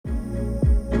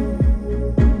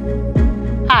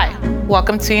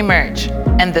Welcome to Emerge,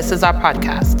 and this is our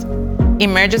podcast.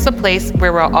 Emerge is a place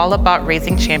where we're all about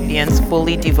raising champions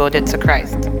fully devoted to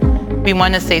Christ. We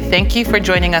want to say thank you for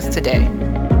joining us today.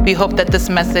 We hope that this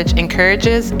message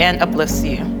encourages and uplifts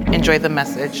you. Enjoy the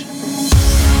message.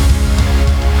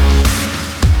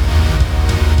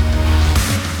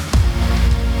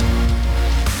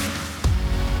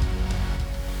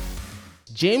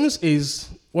 James is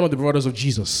one of the brothers of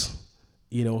Jesus,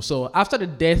 so after the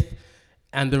death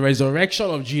and the resurrection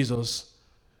of Jesus,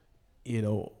 he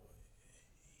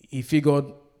figured,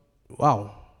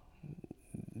 wow,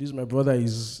 this my brother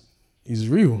is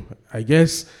real. I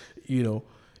guess,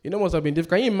 must have been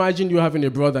difficult. Can you imagine you having a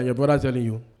brother and your brother telling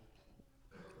you,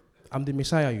 I'm the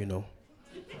Messiah,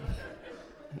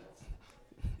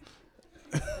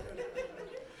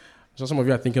 So some of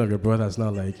you are thinking of your brothers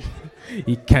now like,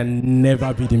 he can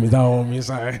never be the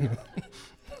Messiah.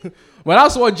 Well,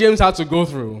 that's what James had to go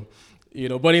through,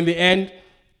 But in the end,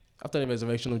 after the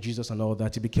resurrection of Jesus and all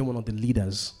that, he became one of the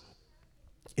leaders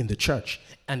in the church.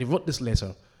 And he wrote this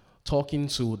letter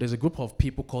there's a group of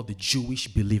people called the Jewish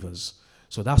believers.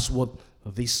 So that's what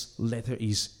this letter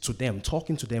is to them,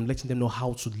 talking to them, letting them know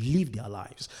how to live their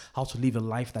lives, how to live a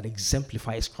life that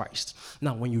exemplifies Christ.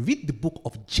 Now, when you read the book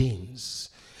of James,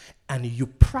 and you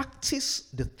practice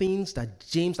the things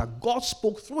that God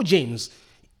spoke through James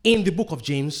in the book of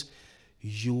James,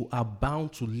 you are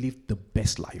bound to live the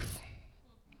best life.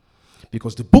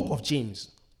 Because the book of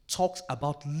James talks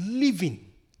about living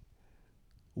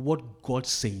what God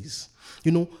says.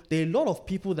 There are a lot of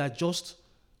people that just,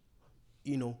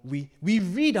 we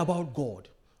read about God.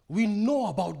 We know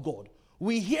about God.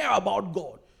 We hear about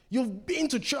God. You've been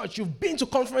to church, you've been to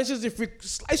conferences. If we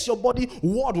slice your body,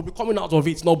 word will be coming out of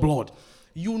it, not blood.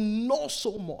 You know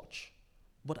so much,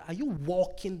 but are you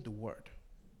walking the word?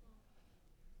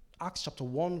 Acts chapter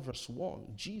 1 verse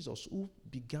 1, Jesus who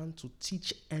began to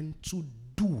teach and to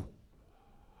do.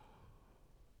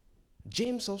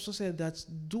 James also said that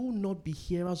do not be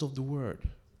hearers of the word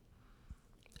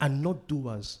and not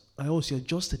doers, or else you're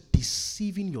just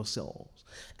deceiving yourselves.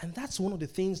 And that's one of the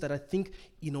things that I think,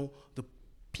 the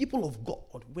people of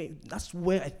God, that's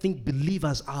where I think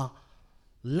believers are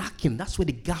lacking. That's where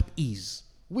the gap is.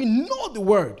 We know the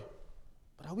word,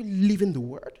 but are we living the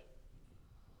word?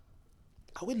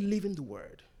 Are we living the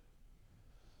word?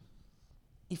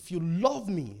 If you love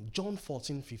me, John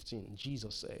 14:15,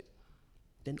 Jesus said,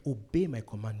 then obey my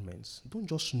commandments. Don't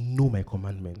just know my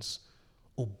commandments.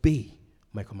 Obey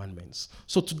my commandments.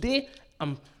 So today,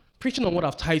 I'm preaching on what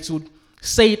I've titled,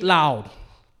 Say It Loud.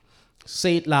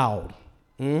 Say it loud.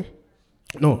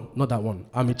 No, not that one.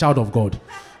 I'm a child of God.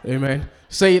 Amen.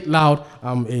 Say it loud.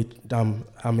 I'm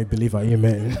a believer.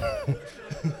 Amen.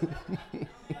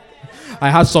 I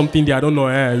had something there. I don't know.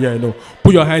 No.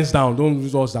 Put your hands down. Don't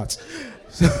do all that.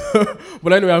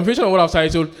 But anyway, I'm preaching on what I've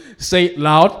titled, Say It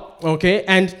Loud. Okay.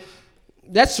 And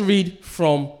let's read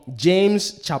from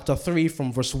James chapter 3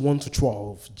 from verse 1 to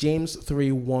 12. James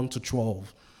 3, 1 to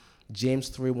 12. James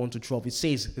 3, 1 to 12. It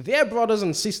says, dear brothers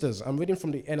and sisters, I'm reading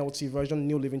from the NLT version,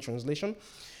 New Living Translation.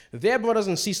 Dear brothers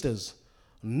and sisters,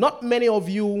 not many of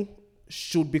you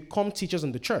should become teachers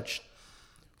in the church,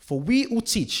 for we who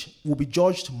teach will be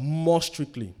judged more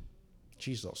strictly.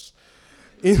 Jesus.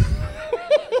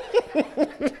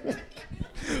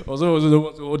 Also,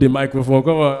 hold the microphone.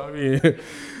 Come on.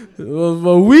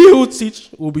 But we who teach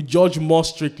will be judged more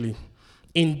strictly.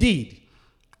 Indeed,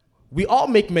 we all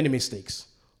make many mistakes.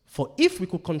 For if we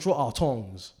could control our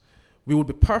tongues, we would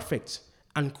be perfect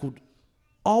and could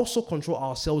also control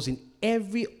ourselves in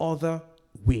every other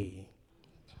way.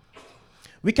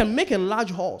 We can make a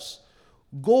large horse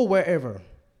go wherever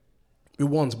we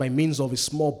want by means of a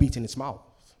small bit in its mouth,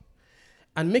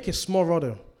 and a small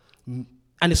rudder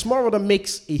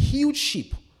makes a huge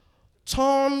ship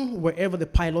turn wherever the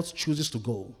pilot chooses to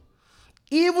go,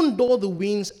 even though the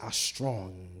winds are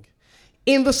strong.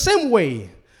 In the same way,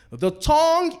 the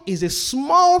tongue is a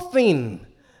small thing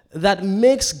that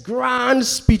makes grand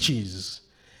speeches,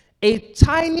 a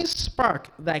tiny spark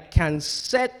that can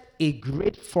set a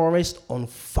great forest on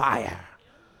fire.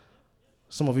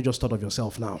 Some of you just thought of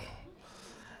yourself now.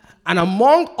 And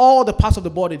among all the parts of the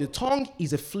body, the tongue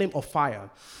is a flame of fire.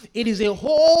 It is a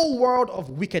whole world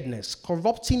of wickedness,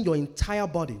 corrupting your entire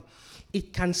body.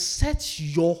 It can set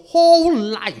your whole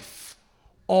life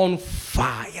on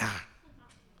fire.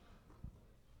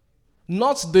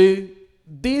 Not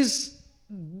this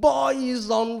boy is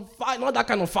on fire, not that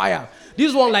kind of fire.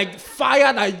 This one like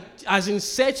fire that as in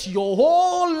sets your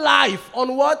whole life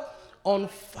on what? On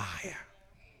fire.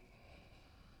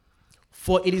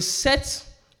 For it is set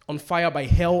on fire by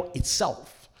hell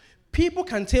itself. People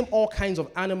can tame all kinds of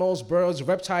animals, birds,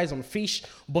 reptiles, and fish,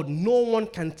 but no one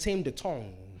can tame the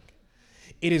tongue.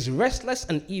 It is restless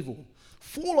and evil,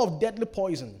 full of deadly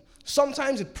poison.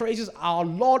 Sometimes it praises our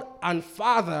Lord and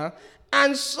Father,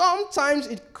 and sometimes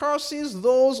it curses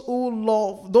those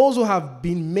who have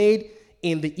been made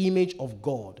in the image of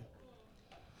God.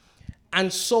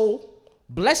 And so,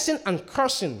 blessing and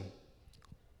cursing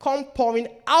come pouring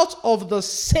out of the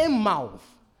same mouth.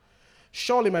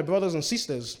 Surely, my brothers and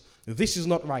sisters, this is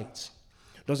not right.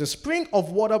 Does a spring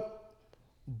of water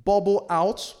bubble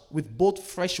out with both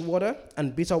fresh water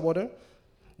and bitter water?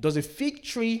 Does a fig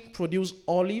tree produce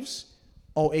olives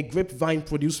or a grapevine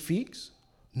produce figs?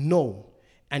 No.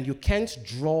 And you can't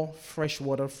draw fresh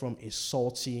water from a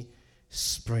salty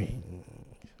spring.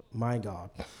 My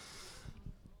God.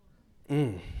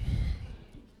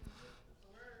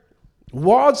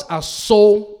 Words are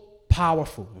so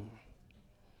powerful.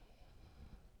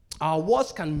 Our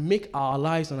words can make our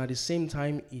lives, and at the same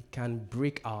time, it can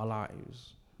break our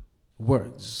lives.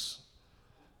 Words,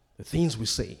 the things we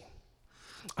say.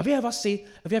 Have you ever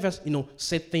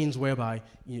said things whereby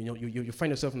you find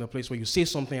yourself in a place where you say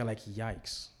something and like,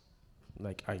 yikes,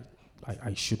 like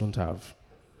I shouldn't have.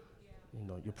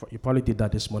 You probably did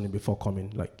that this morning before coming,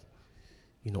 like,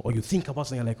 or you think about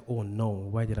something like, oh no,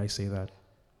 why did I say that?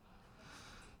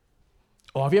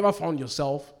 Or have you ever found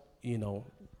yourself, in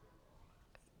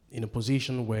a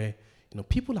position where,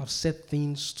 people have said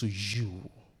things to you,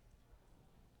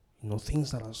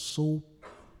 things that are so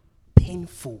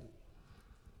painful,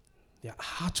 they're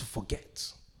hard to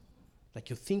forget. Like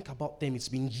you think about them, it's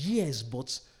been years,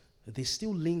 but they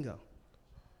still linger.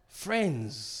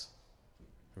 Friends,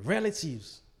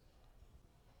 relatives,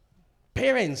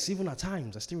 parents, even at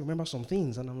times, I still remember some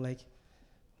things, and I'm like,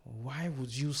 why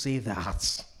would you say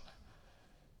that?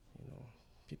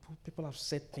 People have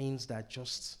said things that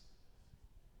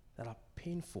are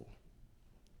painful.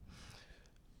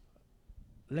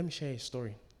 Let me share a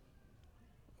story.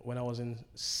 When I was in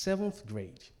seventh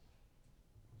grade,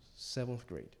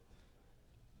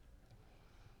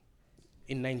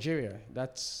 in Nigeria,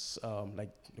 that's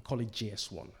like they call it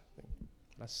JS1.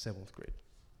 That's seventh grade.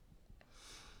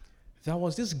 There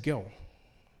was this girl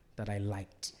that I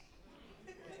liked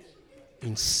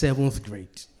in seventh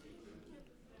grade.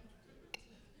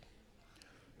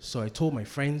 So I told my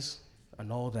friends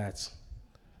and all that,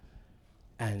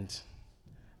 and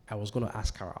I was going to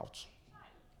ask her out.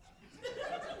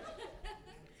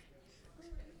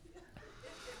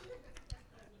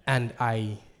 And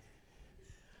I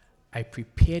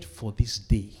prepared for this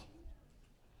day.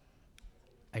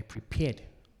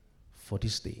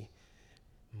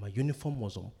 My uniform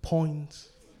was on point.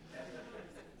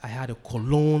 I had a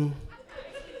cologne.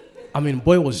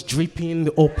 Boy was dripping.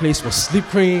 The whole place was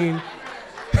slippery.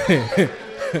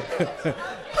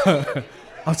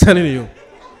 I'm telling you,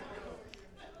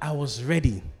 I was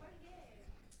ready.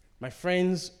 My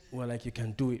friends were like, you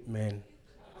can do it, man.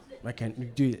 You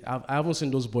do it. I haven't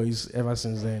seen those boys ever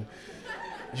since then.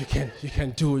 You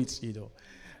can do it,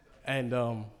 And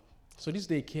so this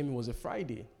day came, it was a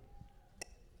Friday.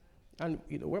 And,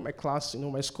 where my class,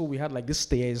 my school, we had like this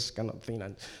stairs kind of thing.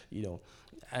 And,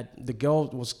 the girl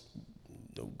was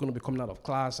going to be coming out of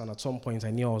class. And at some point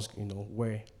I knew I was,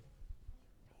 where,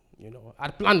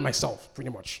 I'd planned myself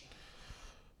pretty much.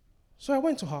 So I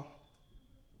went to her.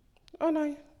 And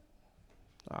I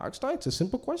asked her, it's a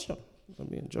simple question.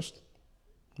 Just,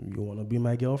 you want to be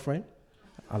my girlfriend?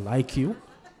 I like you,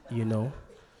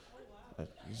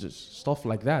 just stuff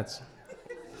like that.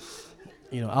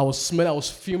 I was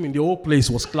fuming. The whole place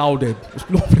was clouded.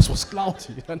 The whole place was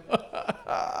cloudy. Man.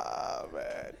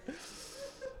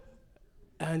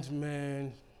 And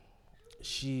man,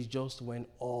 she just went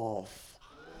off.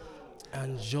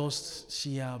 And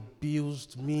she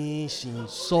abused me. She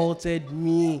insulted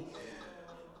me.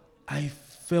 I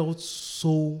felt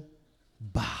so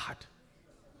bad.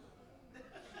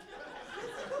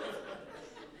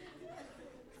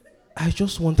 I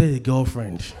just wanted a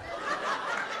girlfriend.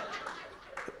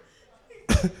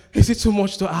 Is it too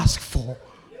much to ask for?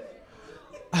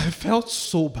 I felt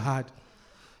so bad.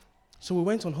 So we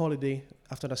went on holiday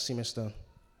after that semester.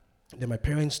 Then my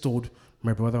parents told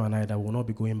my brother and I that we will not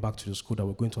be going back to the school, that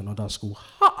we're going to another school.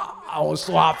 I was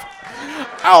so happy.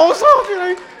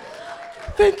 Like,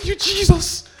 thank you,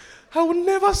 Jesus. I will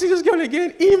never see this girl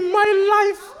again in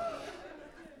my life.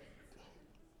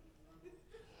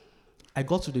 I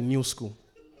got to the new school.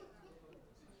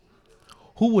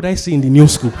 Who would I see in the new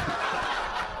school?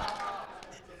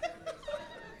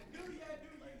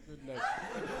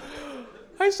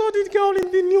 I saw this girl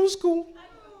in the new school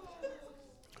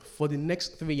for the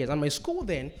next 3 years. And my school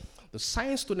then, The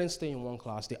science students stay in one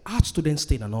class, the art students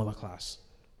stay in another class.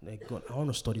 Like, God, I want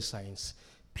to study science.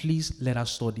 Please let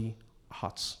us study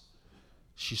arts.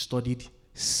 She studied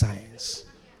science.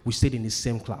 We stayed in the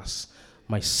same class.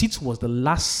 My seat was the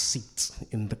last seat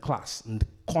in the class, in the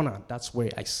corner. That's where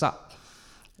I sat.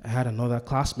 I had another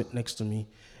classmate next to me.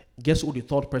 Guess who the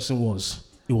third person was?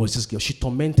 It was this girl. She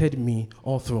tormented me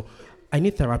all through. I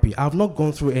need therapy. I have not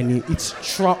gone through any.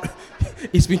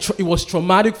 It was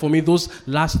traumatic for me those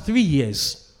last 3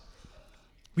 years.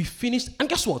 We finished, and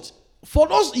guess what? For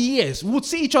those years, we would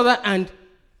see each other, and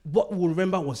what we would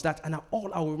remember was that, and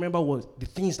all I would remember was the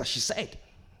things that she said.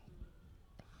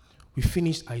 We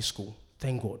finished high school,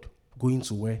 thank God, going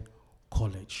to where?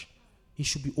 College. It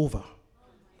should be over.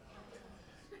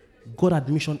 Got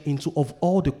admission into, of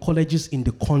all the colleges in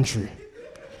the country,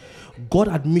 got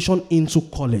admission into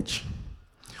college.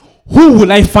 Who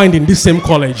will I find in this same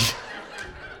college?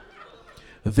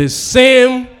 The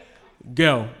same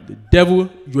girl. The devil,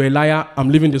 you're a liar, I'm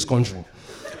leaving this country.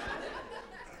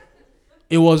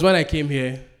 It was when I came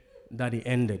here that it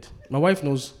ended. My wife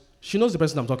knows, she knows the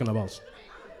person I'm talking about.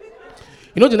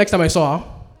 You know, the next time I saw her,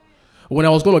 when I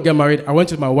was going to get married, I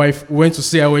went with my wife, went to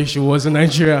see her where she was in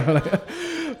Nigeria.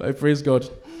 Like, praise God.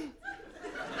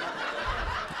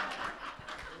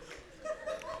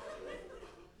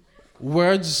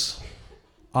 Words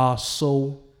are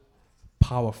so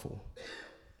powerful.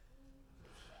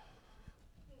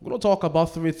 We're going to talk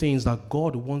about 3 things that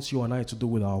God wants you and I to do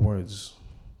with our words.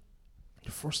 The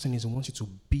first thing is He wants you to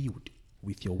build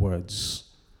with your words.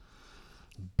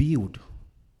 Build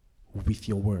with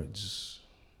your words.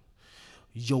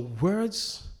 Your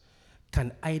words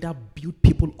can either build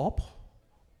people up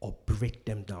or break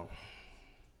them down.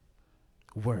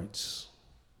 Words.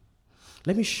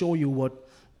 Let me show you what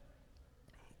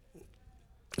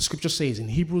Scripture says in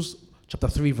Hebrews chapter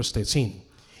 3, verse 13.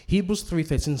 Hebrews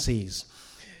 3:13 says,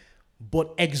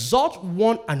 "But exhort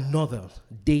one another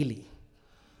daily,"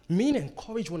 meaning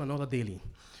encourage one another daily,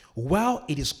 "while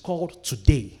it is called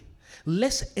today,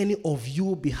 lest any of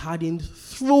you be hardened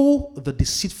through the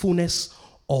deceitfulness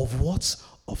of what?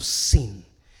 Of sin."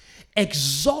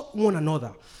 Exhort one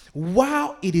another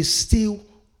while it is still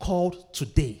called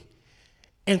today.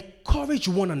 Encourage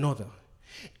one another.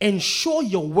 Ensure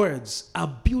your words are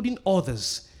building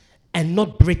others and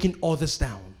not breaking others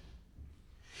down.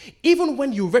 Even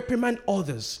when you reprimand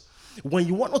others, when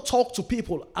you want to talk to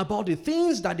people about the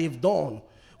things that they've done,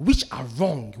 which are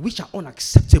wrong, which are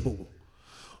unacceptable,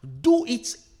 do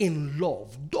it in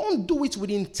love. Don't do it with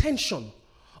the intention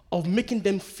of making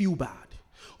them feel bad.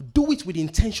 Do it with the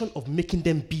intention of making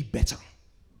them be better.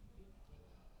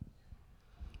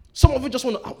 Some of you just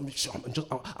want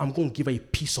to, I'm going to give her a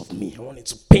piece of me. I want it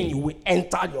to pain you, will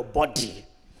enter your body.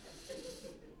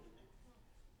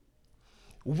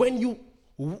 When you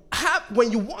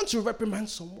want to reprimand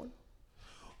someone,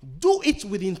 do it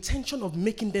with the intention of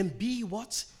making them be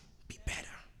what? Be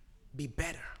better. Be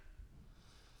better.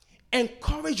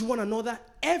 Encourage one another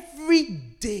every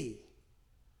day.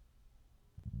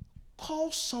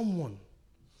 Call someone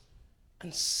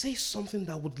and say something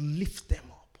that would lift them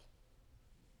up.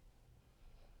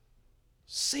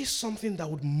 Say something that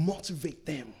would motivate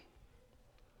them.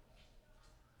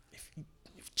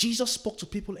 If Jesus spoke to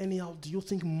people anyhow, do you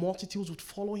think multitudes would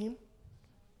follow him?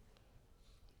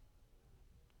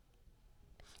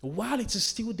 While it is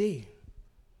still day,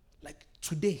 like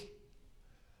today,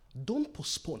 don't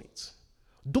postpone it.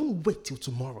 Don't wait till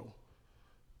tomorrow.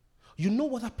 You know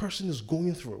what that person is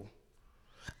going through,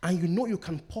 and you know you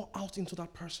can pour out into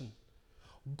that person.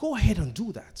 Go ahead and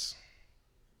do that.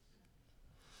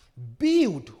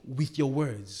 Build with your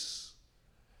words.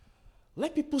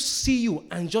 Let people see you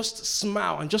and just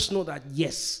smile and just know that,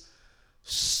 yes,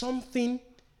 something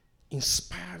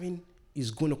inspiring is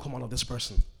going to come out of this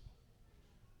person.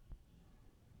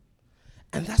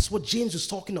 And that's what James is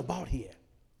talking about here.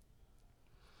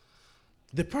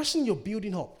 The person you're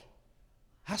building up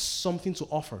has something to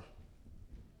offer.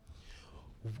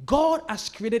 God has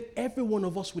created every one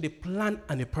of us with a plan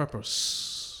and a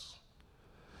purpose.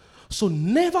 So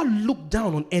never look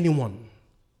down on anyone.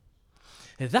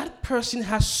 That person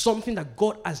has something that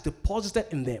God has deposited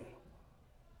in them.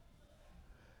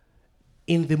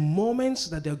 In the moments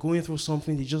that they're going through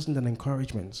something, they just need an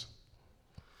encouragement.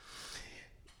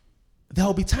 There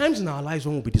will be times in our lives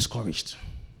when we'll be discouraged.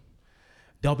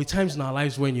 There will be times in our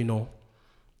lives when,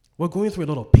 we're going through a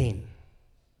lot of pain.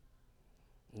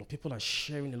 People are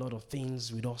sharing a lot of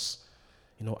things with us.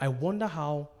 I wonder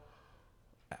how,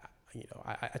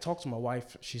 I talk to my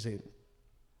wife. She's a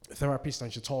therapist,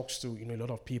 and she talks to, a lot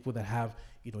of people that have,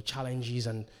 challenges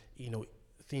and,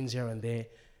 things here and there.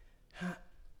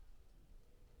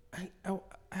 And I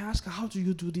ask her, how do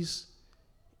you do this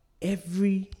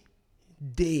every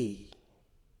day?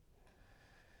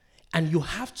 And you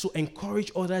have to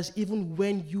encourage others even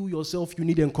when you yourself, you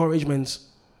need encouragement.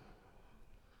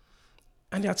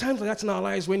 And there are times like that in our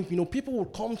lives when, people will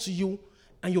come to you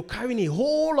and you're carrying a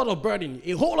whole lot of burden,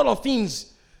 a whole lot of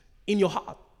things in your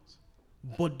heart.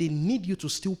 But they need you to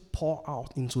still pour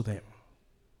out into them.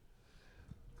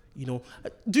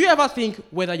 Do you ever think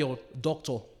whether your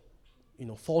doctor,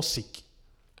 falls sick?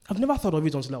 I've never thought of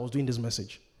it until I was doing this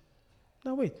message.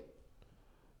 Now wait.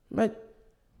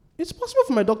 It's possible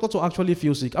for my doctor to actually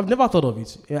feel sick. I've never thought of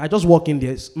it. I just walk in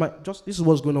there. This is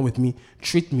what's going on with me.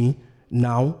 Treat me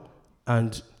now,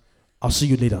 and I'll see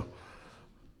you later.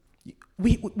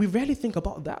 We rarely think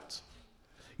about that.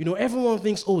 Everyone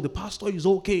thinks, oh, the pastor is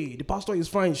okay. The pastor is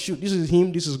fine. Shoot, this is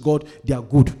him. This is God. They are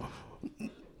good.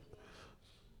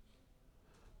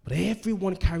 But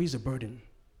everyone carries a burden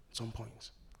at some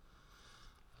point.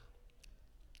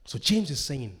 So James is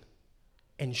saying,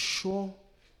 ensure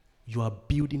you are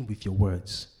building with your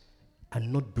words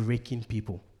and not breaking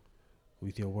people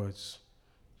with your words.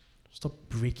 Stop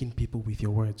breaking people with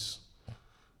your words.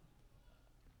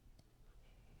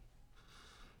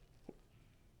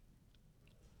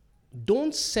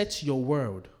 Don't set your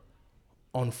world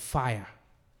on fire.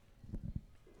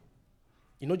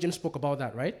 James spoke about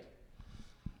that, right?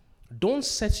 Don't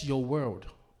set your world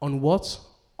on what?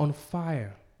 On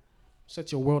fire.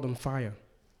 Set your world on fire.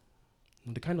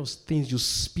 The kind of things you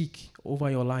speak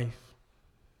over your life.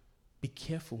 Be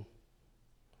careful.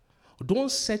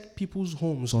 Don't set people's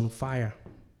homes on fire.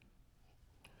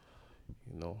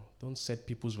 Don't set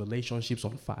people's relationships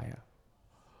on fire.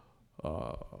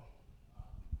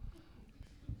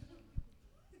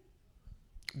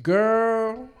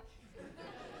 Girl,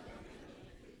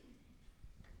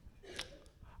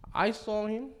 I saw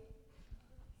him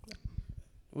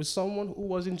with someone who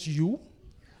wasn't you.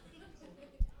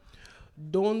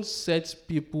 Don't set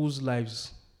people's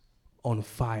lives on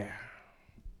fire.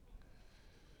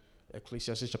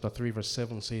 Ecclesiastes chapter 3 verse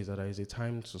 7 says that there is a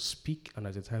time to speak and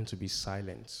there is a time to be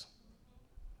silent.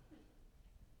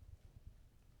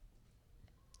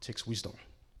 It takes wisdom.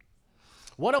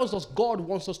 What else does God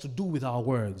want us to do with our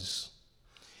words?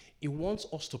 He wants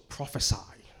us to prophesy.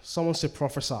 Someone say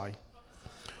prophesy.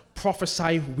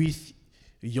 Prophesy with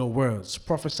your words.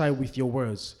 Prophesy with your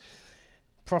words.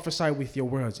 Prophesy with your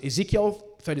words. Ezekiel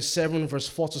 37 verse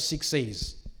 4 to 6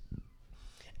 says,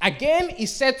 again he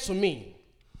said to me,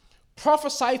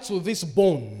 prophesy to these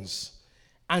bones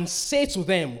and say to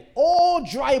them, O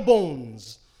dry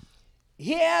bones,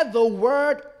 hear the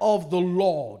word of the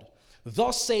Lord.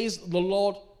 Thus says the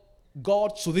Lord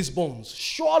God to these bones,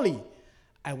 surely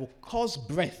I will cause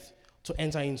breath to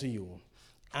enter into you,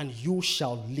 and you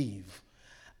shall live.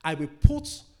 I will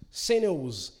put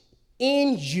sinews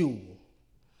in you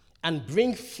and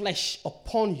bring flesh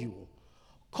upon you,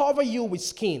 cover you with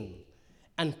skin,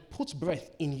 and put breath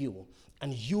in you,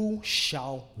 and you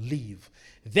shall live.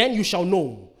 Then you shall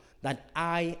know that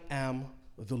I am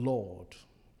the Lord.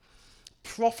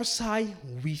 Prophesy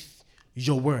with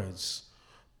your words.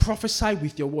 Prophesy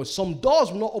with your words. Some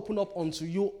doors will not open up unto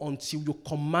you until you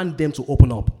command them to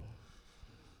open up.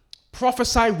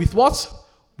 Prophesy with what?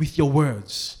 With your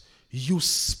words. You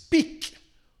speak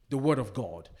the word of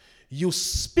God. You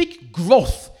speak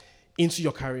growth into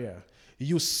your career.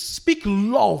 You speak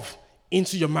love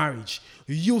into your marriage.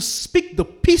 You speak the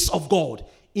peace of God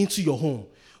into your home.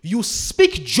 You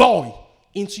speak joy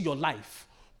into your life.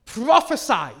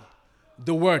 Prophesy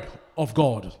the word of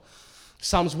God.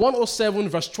 Psalms 107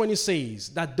 verse 20 says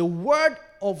that the word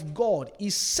of God, he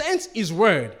sent his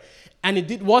word, and it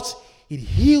did what? It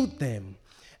healed them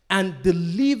and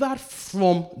delivered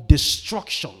from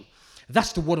destruction.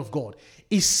 That's the word of God.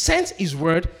 He sent his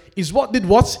word, is what did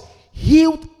what?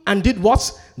 Healed and did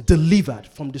what? Delivered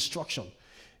from destruction.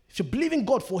 If you believe in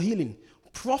God for healing,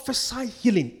 prophesy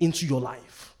healing into your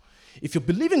life. If you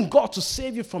believe in God to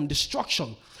save you from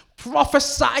destruction,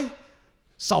 prophesy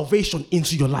salvation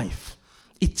into your life.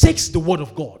 It takes the word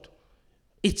of God.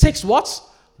 It takes what?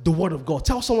 The word of God.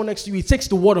 Tell someone next to you, it takes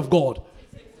the word of God.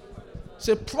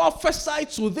 Say, prophesy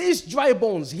to these dry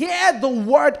bones. Hear the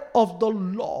word of the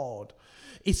Lord.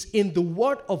 It's in the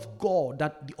word of God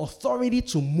that the authority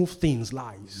to move things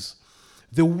lies.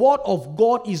 The word of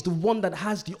God is the one that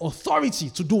has the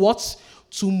authority to do what?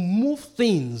 To move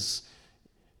things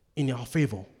in your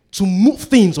favor. To move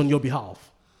things on your behalf.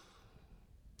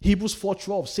 Hebrews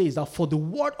 4:12 says that for the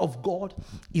word of God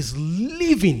is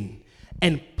living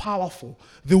and powerful.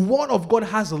 The word of God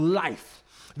has life.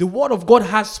 The word of God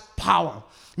has power.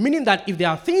 Meaning that if there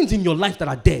are things in your life that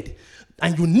are dead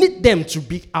and you need them to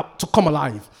be up to come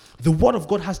alive, The word of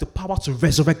God has the power to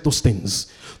resurrect those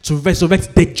things, to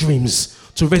resurrect dead dreams,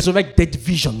 to resurrect dead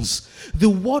visions. The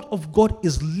word of God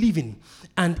is living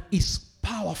and is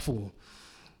powerful.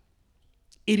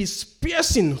 It is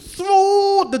piercing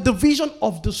through the division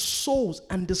of the souls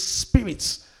and the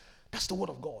spirits. That's the word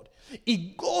of God.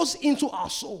 It goes into our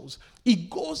souls. It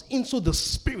goes into the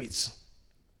spirits.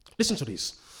 Listen to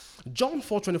this. John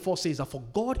 4:24 says that for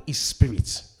God is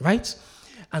spirit, right?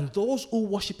 And those who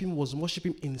worship him was worship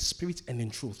him in spirit and in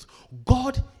truth.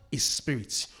 God is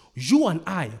spirit. You and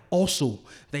I also,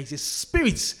 there is a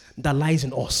spirit that lies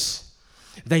in us.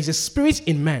 There is a spirit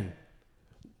in man.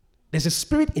 There's a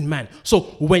spirit in man. So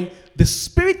when the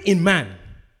spirit in man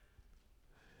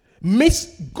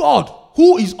meets God,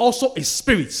 who is also a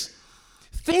spirit,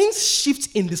 things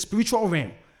shift in the spiritual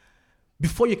realm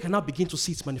before you can now begin to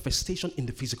see its manifestation in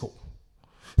the physical.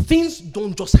 Things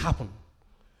don't just happen.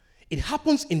 It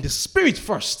happens in the spirit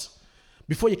first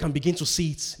before you can begin to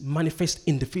see it manifest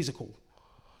in the physical.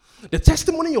 The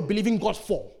testimony you're believing God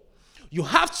for, you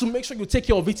have to make sure you take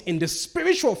care of it in the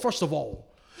spiritual first of all,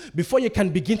 before you can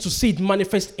begin to see it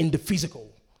manifest in the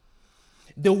physical.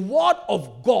 The word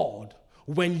of God,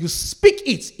 when you speak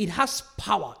it, it has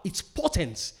power, it's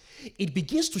potent. It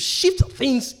begins to shift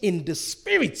things in the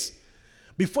spirit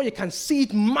before you can see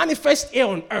it manifest here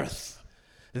on earth.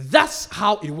 That's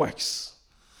how it works.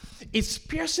 It's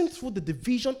piercing through the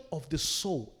division of the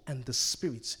soul and the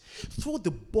spirit, through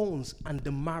the bones and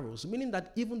the marrows, meaning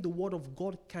that even the word of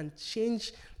God can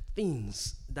change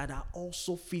things that are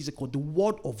also physical. The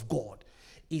word of God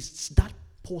is that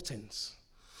potent.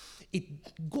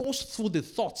 It goes through the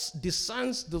thoughts,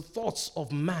 discerns the thoughts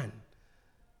of man.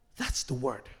 That's the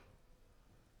word.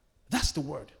 That's the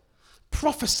word.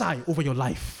 Prophesy over your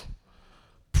life.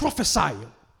 Prophesy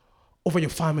over your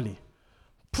family.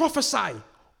 Prophesy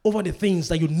over the things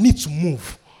that you need to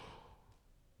move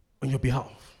on your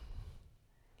behalf.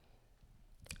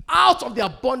 Out of the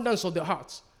abundance of the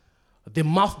heart, the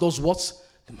mouth does what?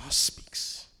 The mouth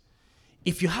speaks.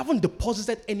 If you haven't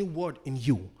deposited any word in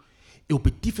you, it will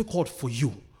be difficult for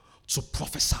you to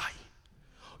prophesy.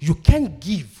 You can't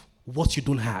give what you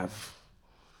don't have.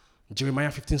 Jeremiah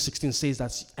 15:16 says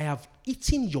that I have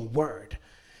eaten your word,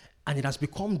 and it has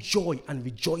become joy and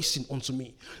rejoicing unto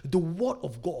me. The word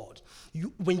of God,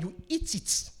 when you eat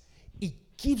it, it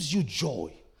gives you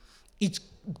joy. It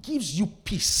gives you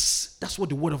peace. That's what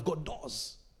the word of God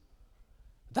does.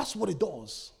 That's what it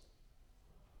does.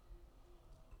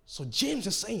 So James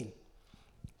is saying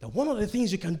that one of the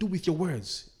things you can do with your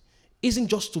words isn't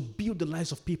just to build the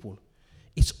lives of people.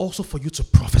 It's also for you to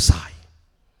prophesy.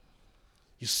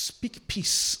 You speak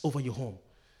peace over your home.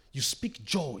 You speak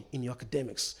joy in your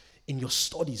academics, in your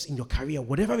studies, in your career,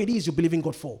 whatever it is you're believing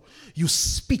God for. You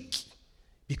speak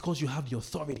because you have the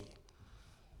authority.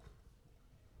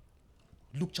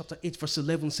 Luke chapter 8 verse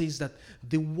 11 says that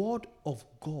the word of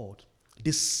God,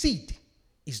 the seed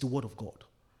is the word of God.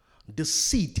 The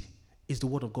seed is the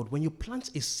word of God. When you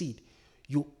plant a seed,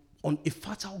 you on a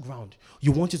fertile ground,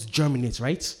 you want it to germinate,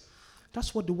 right?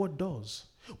 That's what the word does.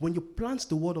 When you plant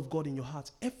the word of God in your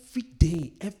heart, every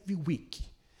day, every week,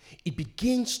 it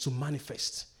begins to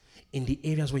manifest in the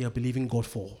areas where you're believing God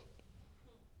for.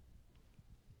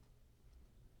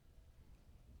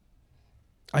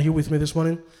 Are you with me this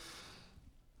morning?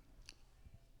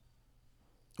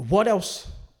 What else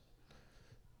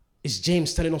is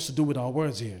James telling us to do with our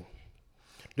words here?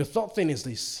 The third thing is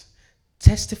this: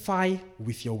 testify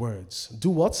with your words.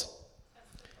 Do what?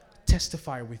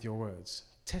 Testify with your words.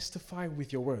 Testify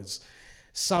with your words.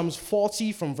 Psalms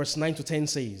 40 from verse 9 to 10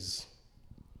 says,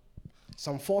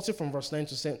 Psalm 40 from verse 9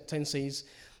 to 10 says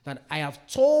that I have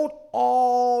told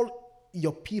all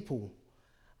your people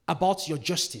about your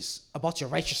justice, about your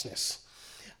righteousness.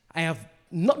 I have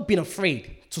not been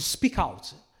afraid to speak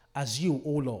out as you, O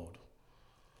Lord.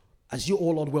 As you, O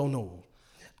Lord, well know.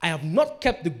 I have not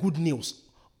kept the good news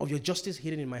of your justice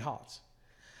hidden in my heart.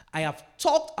 I have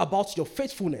talked about your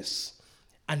faithfulness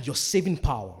and your saving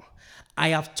power. I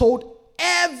have told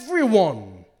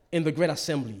everyone in the great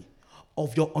assembly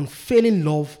of your unfailing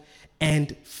love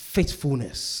and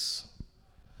faithfulness.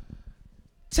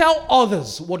 Tell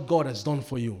others what God has done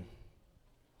for you.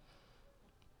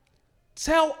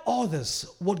 Tell others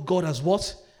what God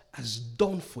has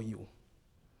done for you.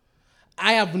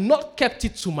 I have not kept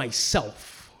it to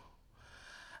myself.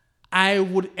 I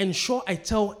would ensure I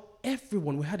tell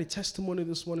everyone. We had a testimony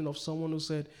this morning of someone who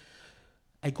said,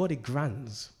 I got a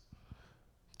grant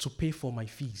to pay for my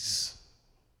fees.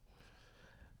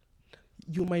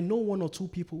 You might know one or two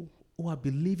people who are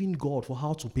believing God for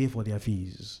how to pay for their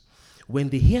fees. When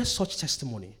they hear such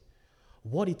testimony,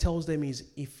 what it tells them is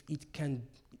if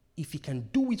if he can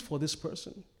do it for this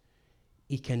person,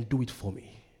 he can do it for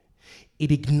me.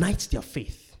 It ignites their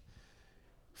faith.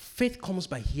 Faith comes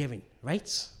by hearing,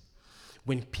 right?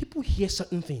 When people hear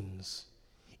certain things,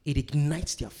 it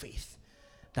ignites their faith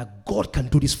that God can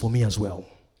do this for me as well.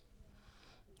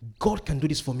 God can do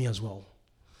this for me as well.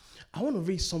 I want to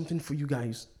read something for you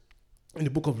guys in the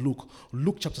book of Luke,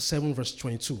 Luke chapter 7, verse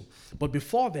 22. But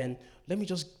before then, let me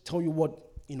just tell you what,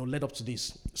 led up to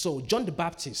this. So John the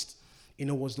Baptist,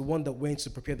 was the one that went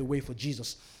to prepare the way for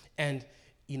Jesus. And,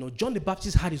 John the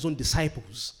Baptist had his own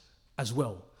disciples as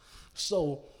well.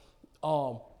 So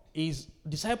his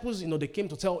disciples, they came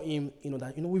to tell him,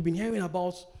 that, we've been hearing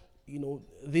about,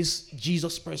 this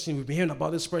Jesus person. We've been hearing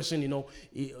about this person,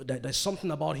 that there's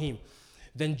something about him.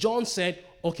 Then John said,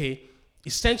 okay, he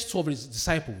sent 12 of his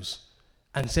disciples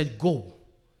and said, go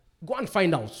and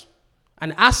find out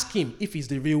and ask him if he's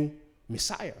the real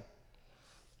Messiah.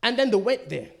 And then they went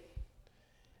there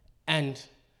and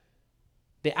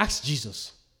they asked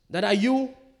Jesus, that are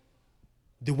you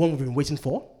the one we've been waiting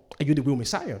for? Are you the real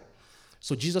Messiah?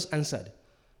 So Jesus answered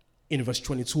in verse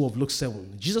 22 of Luke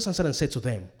 7. Jesus answered and said to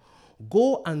them,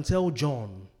 go and tell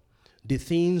John the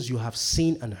things you have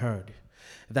seen and heard,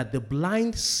 that the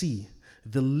blind see,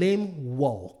 the lame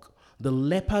walk, the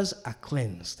lepers are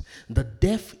cleansed, the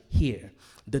deaf hear,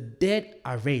 the dead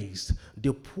are raised,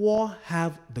 the poor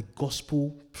have the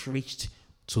gospel preached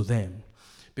to them.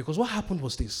 Because what happened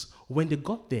was this: when they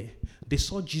got there, they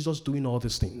saw Jesus doing all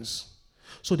these things.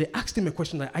 So they asked him a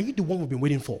question like, are you the one we've been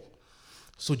waiting for?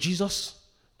 So Jesus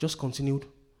just continued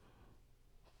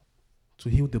to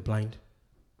heal the blind,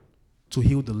 to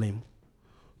heal the lame,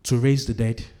 to raise the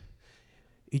dead.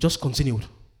 He just continued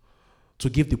to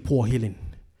give the poor healing.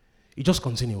 He just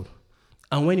continued.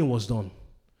 And when he was done,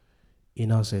 he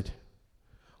now said,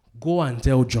 go and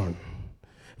tell John,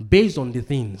 based on the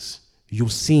things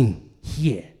you've seen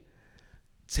here,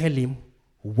 tell him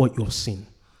what you've seen.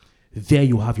 There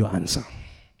you have your answer.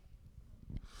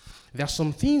 There are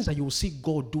some things that you will see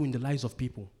God do in the lives of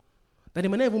people that they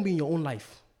may not even be in your own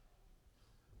life.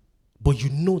 But you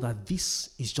know that this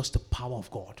is just the power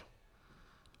of God.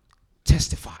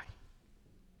 Testify.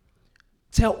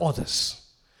 Tell others.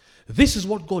 This is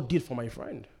what God did for my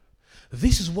friend.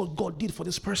 This is what God did for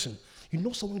this person. You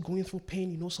know someone going through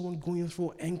pain. You know someone going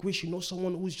through anguish. You know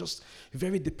someone who's just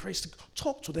very depressed.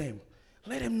 Talk to them.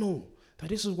 Let them know that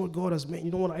this is what God has made.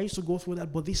 You know what? I used to go through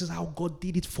that, but this is how God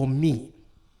did it for me.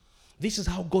 This is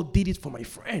how God did it for my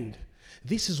friend.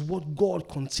 This is what God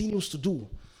continues to do.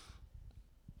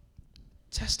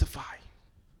 Testify.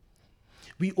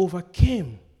 We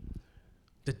overcame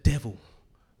the devil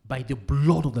by the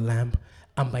blood of the Lamb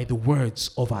and by the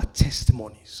words of our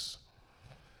testimonies.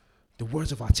 The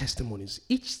words of our testimonies.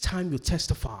 Each time you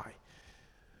testify,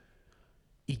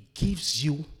 it gives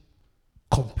you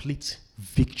complete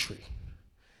victory.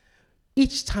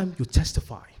 Each time you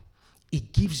testify,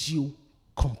 it gives you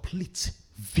complete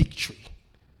victory.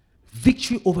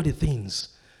 Victory over the things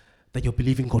that you're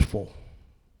believing God for.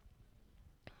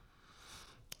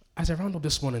 As I round up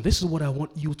this morning, this is what I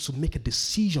want you to make a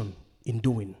decision in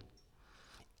doing.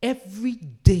 Every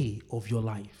day of your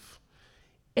life,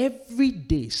 every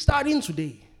day, starting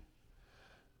today,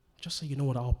 just say, you know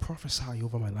what, I'll prophesy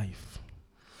over my life.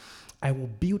 I will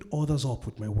build others up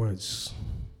with my words.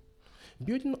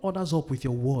 Building others up with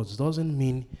your words doesn't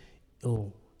mean,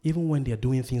 even when they're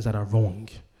doing things that are wrong,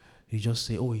 you just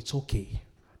say, it's okay.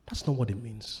 That's not what it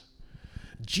means.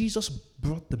 Jesus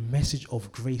brought the message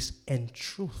of grace and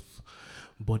truth,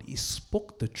 but he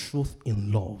spoke the truth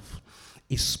in love.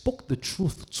 He spoke the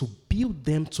truth to build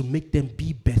them, to make them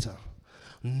be better,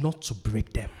 not to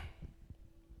break them.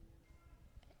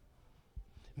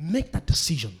 Make that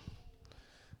decision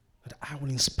that I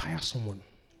will inspire someone.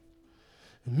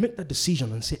 Make that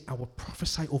decision and say, I will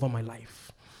prophesy over my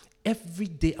life. Every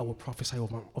day I will prophesy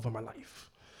over my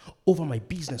life, over my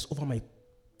business, over my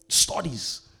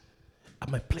studies. At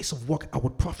my place of work, I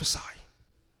would prophesy.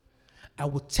 I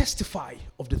would testify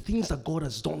of the things that God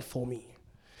has done for me.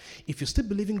 If you're still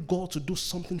believing God to do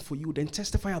something for you, then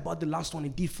testify about the last one he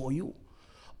did for you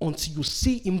until you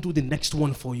see him do the next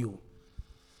one for you.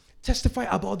 Testify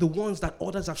about the ones that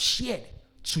others have shared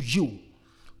to you.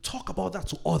 Talk about that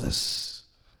to others.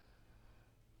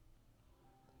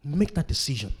 Make that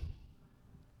decision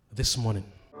this morning.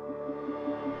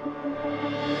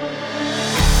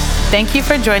 Thank you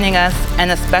for joining us,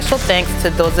 and a special thanks to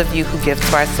those of you who give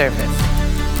to our service.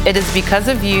 It is because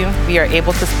of you we are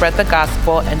able to spread the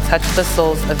gospel and touch the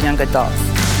souls of young adults.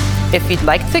 If you'd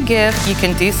like to give, you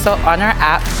can do so on our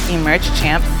app, Emerge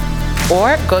Champs,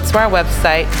 or go to our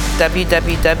website,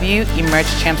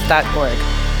 www.emergechamps.org.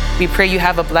 We pray you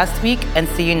have a blessed week and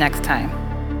see you next time.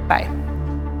 Bye.